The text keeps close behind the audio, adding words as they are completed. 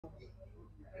Wa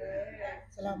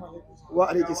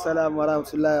alaikum salam wa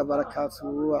rahmatullahi wa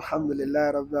barakatuh.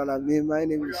 Alhamdulillah Rabbil Alameen. My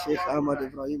name is Sheikh Ahmad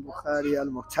Ibrahim Bukhari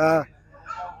Al Mukhtar,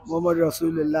 Muhammad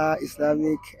Rasulullah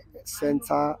Islamic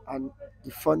Center, and the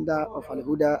founder of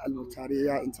Alhudda Al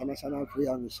Muhtariya International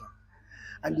Prayer Mission,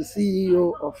 and the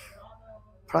CEO of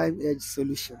Prime Edge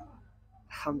Solution.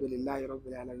 Alhamdulillah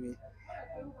Rabbil Alameen.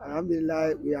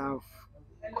 Alhamdulillah, we have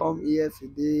come here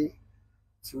today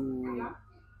to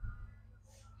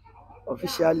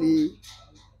officially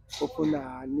open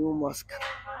a new mosque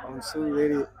on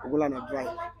Surrey Ogulana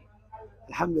Drive.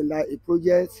 Alhamdulillah, a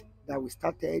project that we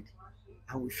started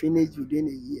and we finished within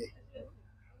a year.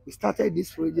 We started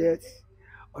this project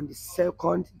on the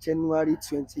 2nd January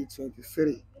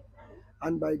 2023,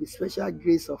 and by the special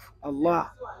grace of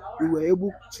Allah, we were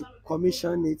able to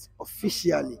commission it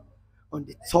officially on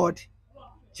the 3rd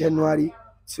January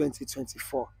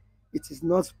 2024. It is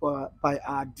not by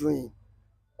our doing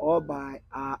or by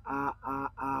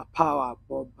our power,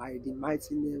 but by the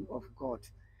mighty name of God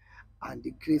and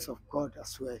the grace of God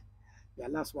as well. May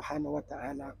Allah subhanahu wa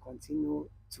ta'ala continue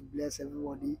to bless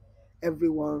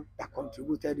everyone that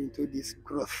contributed into this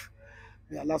growth.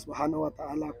 May Allah subhanahu wa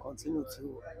ta'ala continue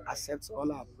to accept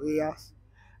all our prayers.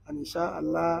 And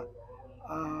inshallah,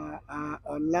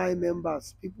 online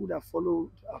members, people that follow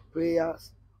our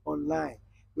prayers online,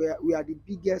 we are the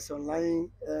biggest online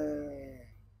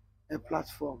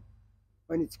platform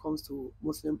when it comes to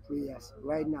Muslim prayers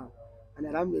right now. And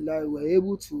alhamdulillah, we're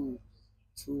able to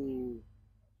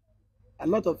a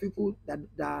lot of people that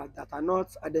are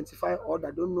not identified or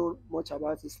that don't know much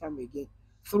about Islam again,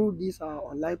 through these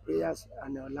online prayers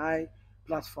and online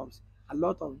platforms, a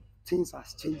lot of things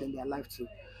has changed in their life too.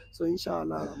 So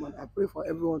inshallah, I pray for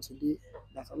everyone today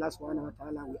that Allah subhanahu wa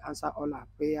ta'ala will answer all our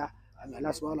prayer, and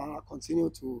Allah subhanahu wa ta'ala continue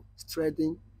to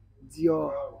strengthen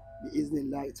your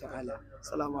bi'iznillahi ta'ala.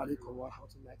 Assalamu alaikum wa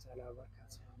rahmatullahi ta'ala wa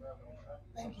barakatuh.